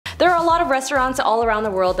There are a lot of restaurants all around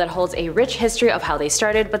the world that holds a rich history of how they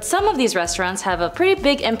started, but some of these restaurants have a pretty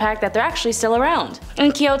big impact that they're actually still around.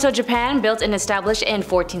 In Kyoto, Japan, built and established in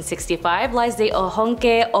 1465, lies the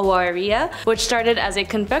Honke Owariya, which started as a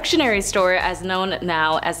confectionery store as known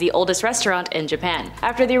now as the oldest restaurant in Japan.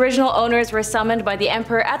 After the original owners were summoned by the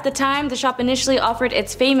emperor at the time, the shop initially offered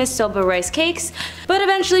its famous soba rice cakes, but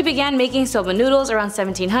eventually began making soba noodles around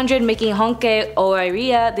 1700, making Honke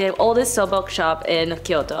Owariya the oldest soba shop in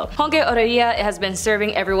Kyoto. Honke Owariya has been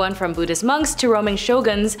serving everyone from Buddhist monks to roaming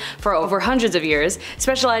shoguns for over hundreds of years.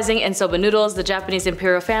 Specializing in soba noodles, the Japanese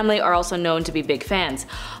imperial family are also known to be big fans.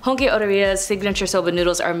 Honke Owariya's signature soba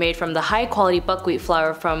noodles are made from the high-quality buckwheat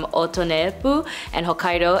flour from Otonepu and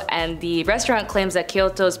Hokkaido, and the restaurant claims that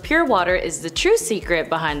Kyoto's pure water is the true secret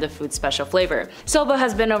behind the food's special flavor. Soba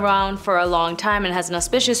has been around for a long time and has an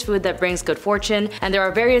auspicious food that brings good fortune, and there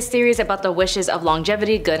are various theories about the wishes of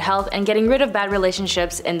longevity, good health, and getting rid of bad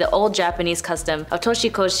relationships in the old Japanese custom of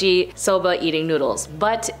toshikoshi soba eating noodles.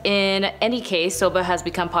 But in any case, soba has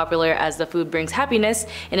become popular as the food brings happiness.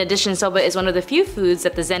 In addition, soba is one of the few foods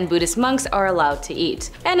that the Zen Buddhist monks are allowed to eat.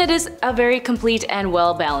 And it is a very complete and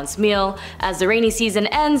well-balanced meal. As the rainy season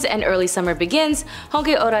ends and early summer begins,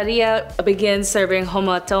 Honke Owariya begins serving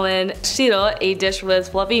homatoen shiro, a dish with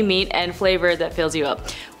fluffy meat and flavor that fills you up.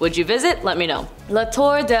 Would you visit? Let me know. La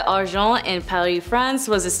Tour d'Argent in Paris, France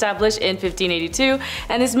was established in 1582,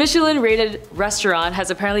 and this Michelin-rated restaurant has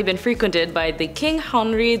apparently been frequented by the King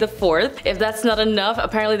Henry IV. If that's not enough,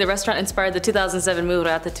 apparently the restaurant inspired the 2007 movie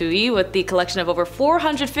Ratatouille with the collection of over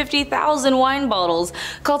 450,000 wine bottles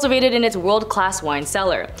cultivated in its world-class wine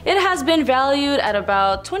cellar. It has been valued at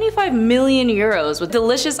about 25 million euros with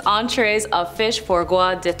delicious entrees of fish,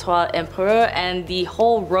 fourgras, d'étoile empereur, and the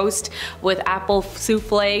whole roast with apple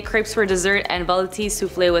souffle, crepes for dessert, and velvety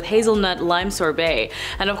souffle with hazelnut lime sorbet.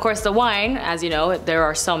 And of course the wine, as you know, there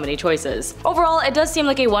are so many choices. Overall, it does seem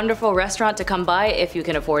like a wonderful restaurant to come by if you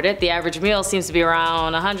can afford it. The average meal seems to be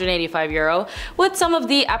around 185 euro, with some of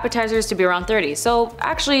the appetizers to be around 30. So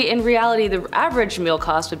actually, in reality, the average meal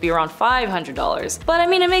cost would be around $500. But I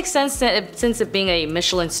mean, it makes sense since it being a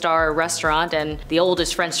Michelin star restaurant and the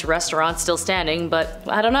oldest French restaurant still standing, but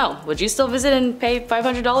I don't know. Would you still visit and pay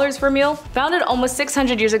 $500 for a meal? Founded almost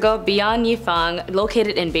 600 years ago, Bianyifang,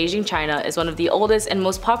 located in Beijing, China, is one of the oldest and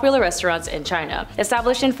most popular restaurants in China.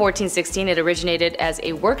 Established in 1416, it originated as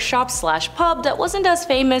a workshop/pub that wasn't as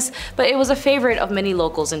famous, but it was a favorite of many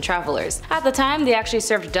locals and travelers. At the time, they actually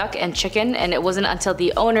served duck and chicken, and it wasn't until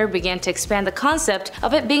the owner began to expand the concept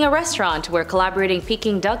of it being a restaurant where collaborating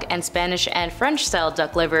Peking duck and Spanish and French-style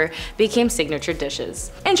duck liver became signature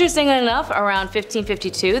dishes. Interestingly enough, around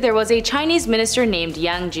 1552, there was a Chinese minister named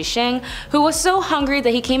Yang Jisheng who was so hungry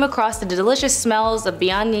that he came across the delicious smells of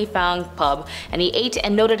Bianyifang pub, and he ate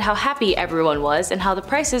and noted how happy everyone was and how the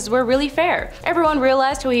prices were really fair. Everyone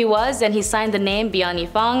realized who he was, and he signed the name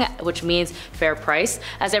Bianyifang, which means fair price,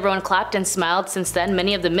 as everyone clapped and smiled. Since then,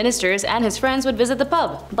 many of the ministers and his friends would visit the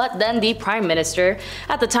pub. But then the prime minister,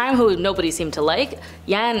 at the time who nobody seemed to like,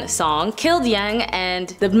 Yan Song, killed Yang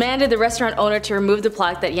and demanded the restaurant owner to remove the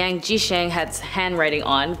plaque that Yang Jisheng had handwriting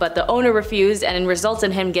on, but the owner refused, and it resulted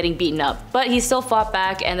in him getting beaten up. But he still fought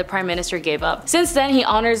back, and the prime minister gave up. Since then, he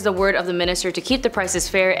honors the word of the minister to keep the prices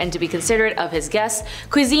fair and to be considerate of his guests.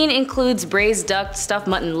 Cuisine includes braised duck, stuffed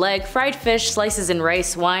mutton leg, fried fish, slices in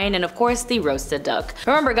rice, wine, and of course the roasted duck.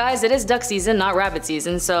 Remember guys, it is duck season, not rabbit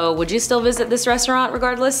season, so would you still visit this restaurant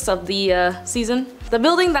regardless of the season? The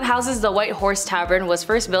building that houses the White Horse Tavern was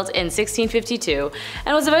first built in 1652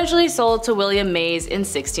 and was eventually sold to William Mays in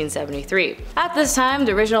 1673. At this time,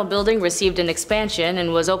 the original building received an expansion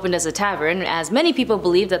and was opened as a tavern, as many people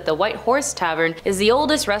believe that the White Horse Tavern is the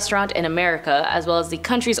oldest restaurant in America as well as the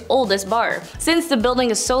country's oldest bar. Since the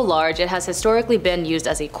building is so large, it has historically been used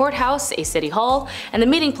as a courthouse, a city hall, and the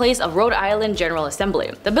meeting place of Rhode Island General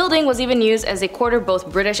Assembly. The building was even used as a quarter of both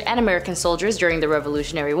British and American soldiers during the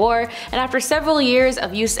Revolutionary War, and after several years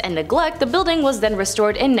of use and neglect, the building was then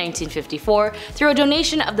restored in 1954 through a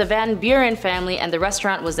donation of the Van Buren family, and the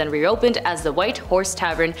restaurant was then reopened as the White Horse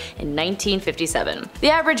Tavern in 1957.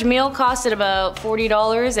 The average meal costed about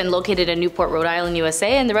 $40 and located in Newport, Rhode Island,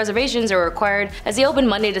 USA, and the reservations are required as they open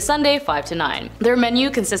Monday to Sunday 5 to 9. Their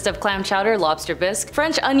menu consists of clam chowder, lobster bisque,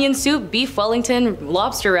 French onion soup, beef Wellington,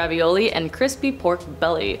 lobster ravioli, and crispy pork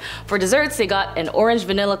belly. For desserts, they got an orange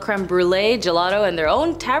vanilla creme brulee, gelato, and their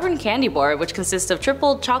own tavern candy bar, which consists of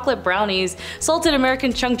triple chocolate brownies, salted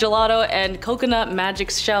American chunk gelato, and coconut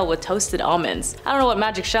magic shell with toasted almonds. I don't know what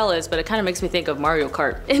magic shell is, but it kind of makes me think of Mario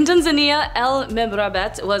Kart. In Tanzania, El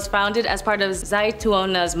Membrabet was founded as part of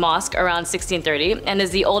Zaituna's mosque around around 1630 and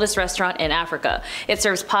is the oldest restaurant in Africa. It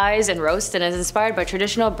serves pies and roasts and is inspired by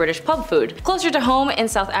traditional British pub food. Closer to home in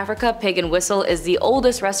South Africa, Pig and Whistle is the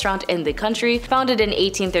oldest restaurant in the country. Founded in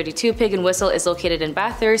 1832, Pig and Whistle is located in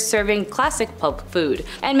Bathurst, serving classic pub food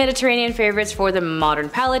and Mediterranean favorites for the modern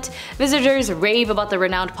palate. Visitors rave about the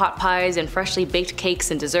renowned pot pies and freshly baked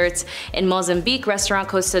cakes and desserts. In Mozambique, restaurant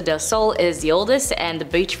Costa del Sol is the oldest, and the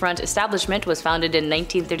beachfront establishment was founded in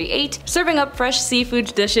 1938, serving up fresh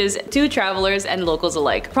seafood dishes to travelers and locals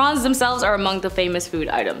alike. Prawns themselves are among the famous food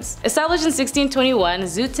items. Established in 1621,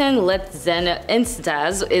 Zuten Letzten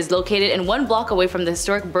Instaz is located in 1 block away from the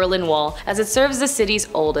historic Berlin Wall, as it serves the city's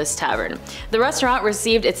oldest tavern. The restaurant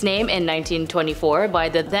received its name in 1924 by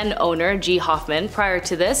the then owner G. Hoffman. Prior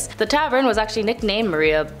to this, the tavern was actually nicknamed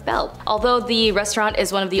Maria Bell. Although the restaurant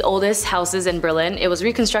is one of the oldest houses in Berlin, it was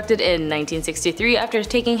reconstructed in 1963 after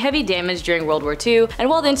taking heavy damage during World War II, and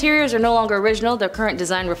while the interiors are no longer original, the current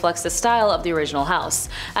design reflects the style of the original house.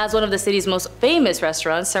 As one of the city's most famous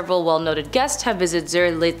restaurants, several well-noted guests have visited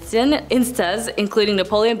Der Letzten Instaz, including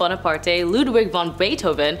Napoleon Bonaparte, Ludwig von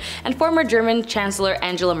Beethoven, and former German Chancellor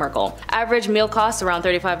Angela Merkel. Average meal costs around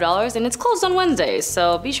 $35, and it's closed on Wednesdays,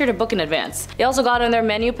 so be sure to book in advance. They also got on their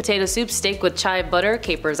menu potato soup, steak with chive butter,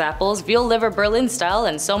 capers, apples, veal liver Berlin style,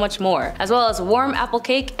 and so much more, as well as warm apple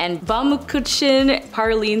cake and Baumkuchen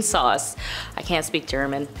praline sauce. I can't speak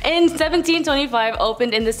German. In 1725,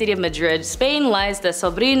 opened in the city of Madrid, Spain, lies the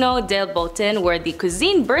Sobrino De Botin, where the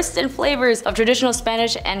cuisine bursts in flavors of traditional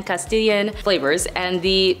Spanish and Castilian flavors, and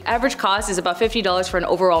the average cost is about $50 for an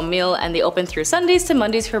overall meal, and they open through Sundays to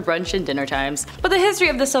Mondays for brunch and dinner times. But the history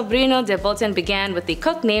of the Sobrino De Botin began with the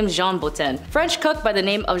cook named Jean Botin. French cook by the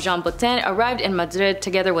name of Jean Botin arrived in Madrid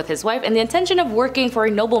together with his wife in the intention of working for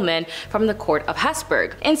a nobleman from the court of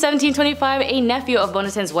Habsburg. In 1725, a nephew of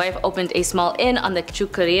Botin's wife opened a small inn on the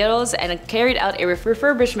Chucarieros and carried out a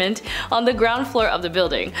refurbishment on the ground floor of the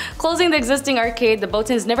building. Closing the existing arcade, the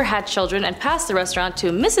Botins never had children and passed the restaurant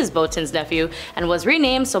to Mrs. Botin's nephew and was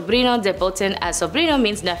renamed Sobrino De Botin, as sobrino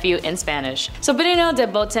means nephew in Spanish. Sobrino De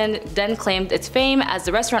Botin then claimed its fame as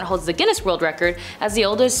the restaurant holds the Guinness World Record as the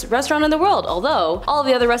oldest restaurant in the world, although all of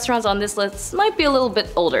the other restaurants on this list might be a little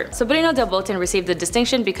bit older. Sobrino De Botin received the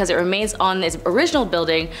distinction because it remains on its original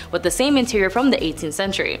building with the same interior from the 18th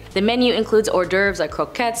century. The menu includes hors d'oeuvres like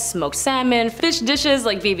croquettes, smoked salmon, fish dishes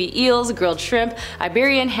like baby eels, grilled shrimp,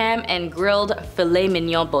 Iberian ham, and grilled filet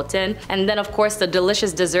mignon Botin, and then of course the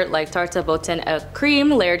delicious dessert like tarte Botin, a cream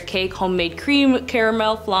layered cake, homemade cream,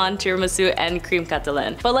 caramel, flan, tiramisu, and cream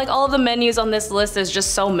catalan. But like all of the menus on this list, there's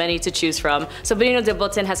just so many to choose from. Sobrino De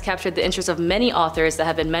Botin has captured the interest of many authors that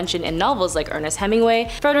have been mentioned in novels like Ernest Hemingway,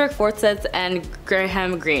 Frederick Forsyth, and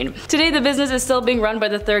Graham Greene. Today the business is still being run by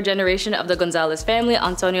the third generation of the Gonzalez family,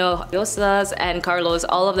 Antonio Yosas and Carlos.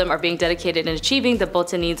 All of them are being dedicated in achieving the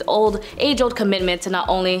Botinese age-old commitment to not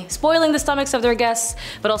only spoiling the stomachs of their guests,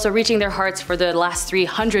 but also reaching their hearts for the last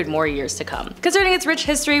 300 more years to come. Concerning its rich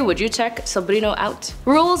history, would you check Sobrino out?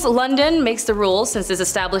 Rules London makes the rules since its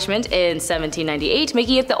establishment in 1798,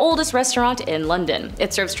 making it the oldest restaurant in London.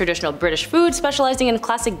 It serves traditional British food, specializing in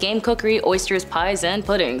classic game cookery, oysters, pies, and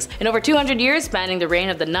puddings. In over 200 years, spanning the reign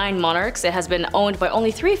of the 9 monarchs, it has been owned by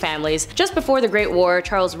only 3 families. Just before the Great War,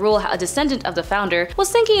 Charles Rule, a descendant of the founder,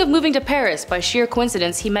 was thinking of moving to Paris. By sheer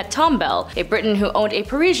coincidence, he met Tom Bell, a Briton who owned a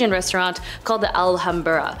Parisian restaurant called the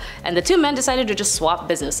Alhambra, and the two men decided to just swap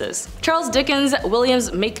businesses. Charles Dickens,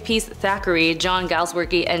 Williams Makepeace Thackeray, John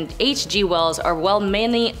Galsworthy, and H.G. Wells are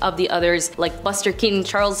many of the others like Buster Keaton,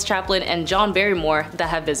 Charles Chaplin, and John Barrymore that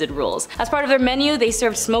have visited Rules. As part of their menu, they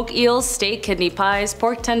served smoked eels, steak, kidney pies,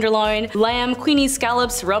 pork tenderloin, lamb, queenie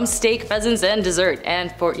scallops, rump steak, pheasants, and dessert.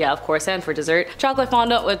 And for dessert, chocolate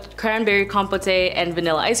fondant with cranberry compote and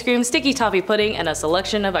vanilla ice cream, sticky toffee pudding, and a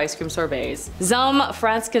selection of ice cream sorbets. Zum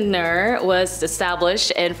Franziskaner was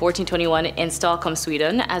established in 1421 in Stockholm,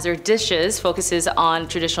 Sweden, as their dishes focuses on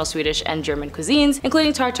traditional Swedish and German cuisines,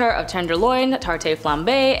 including tartare of tenderloin, tarte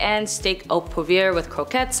flambé, and steak au poivre with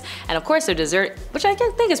croquettes, and of course their dessert, which I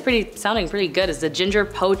think is sounding pretty good, is the ginger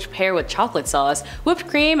poached pear with chocolate sauce, whipped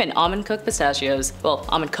cream, and almond cooked pistachios. Well,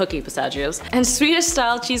 almond cookie pistachios. And Swedish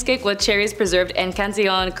style cheesecake with cherries preserved and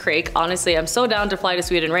cantillon crake. Honestly, I'm so down to fly to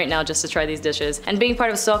Sweden right now just to try these dishes. And being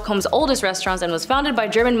part of Stockholm's oldest restaurants, and was founded by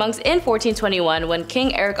German monks in 1421 when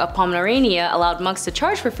King Eric of Pomerania allowed monks to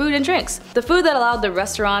charge for food and drinks. The food that allowed the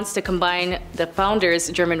restaurants to combine the founders'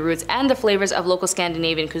 German roots and the flavors of local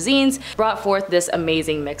Scandinavian cuisines brought forth this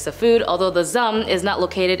amazing mix of food. Although the Zum is not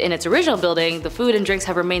located in its original building, the food and drinks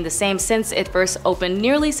have remained the same since it first opened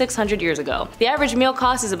nearly 600 years ago. The average meal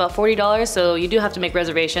cost is about $40, so you do have to make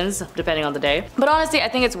reservations depending on the day. But honestly, I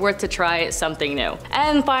think it's worth to try something new.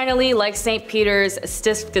 And finally, like St. Peter's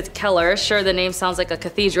Stiftskeller. Sure, the name sounds like a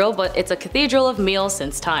cathedral, but it's a cathedral of meals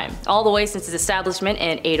since time. All the way since its establishment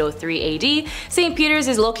in 803 AD, St. Peter's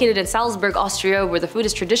is located in Salzburg, Austria, where the food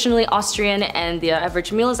is traditionally Austrian and the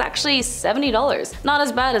average meal is actually $70. Not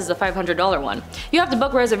as bad as the $500 one. You have to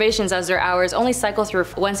book reservations as their hours only cycle through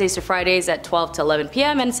Wednesdays to Fridays at 12 to 11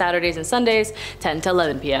 p.m. and Saturdays and Sundays 10 to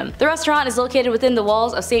 11 p.m. The restaurant is located within the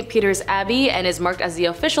walls of St. Peter's Abbey and is marked as the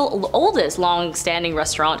official oldest long-standing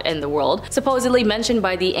restaurant in the world, supposedly mentioned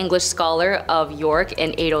by the English scholar of York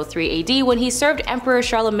in 803 AD when he served Emperor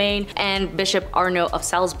Charlemagne and Bishop Arno of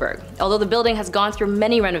Salzburg. Although the building has gone through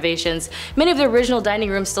many renovations, many of the original dining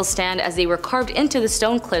rooms still stand as they were carved into the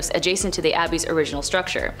stone cliffs adjacent to the Abbey's original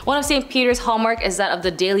structure. One of St. Peter's hallmark is that of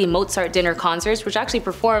the daily Mozart dinner concerts, which actually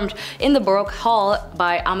performed in the Baroque Hall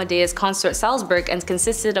by Amadeus Consort Salzburg and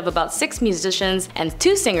consisted of about 6 musicians and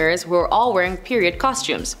 2 singers who were all wearing period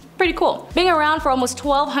costumes. Pretty cool. Being around for almost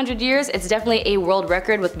 1200 years, it's definitely a world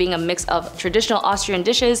record with being a mix of traditional Austrian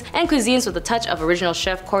dishes and cuisines with a touch of original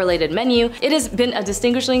chef correlated menu. It has been a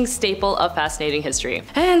distinguishing staple of fascinating history.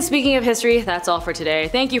 And speaking of history, that's all for today.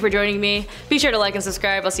 Thank you for joining me. Be sure to like and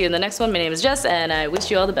subscribe. I'll see you in the next one. My name is Jess and I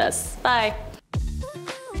wish you all the best. Bye!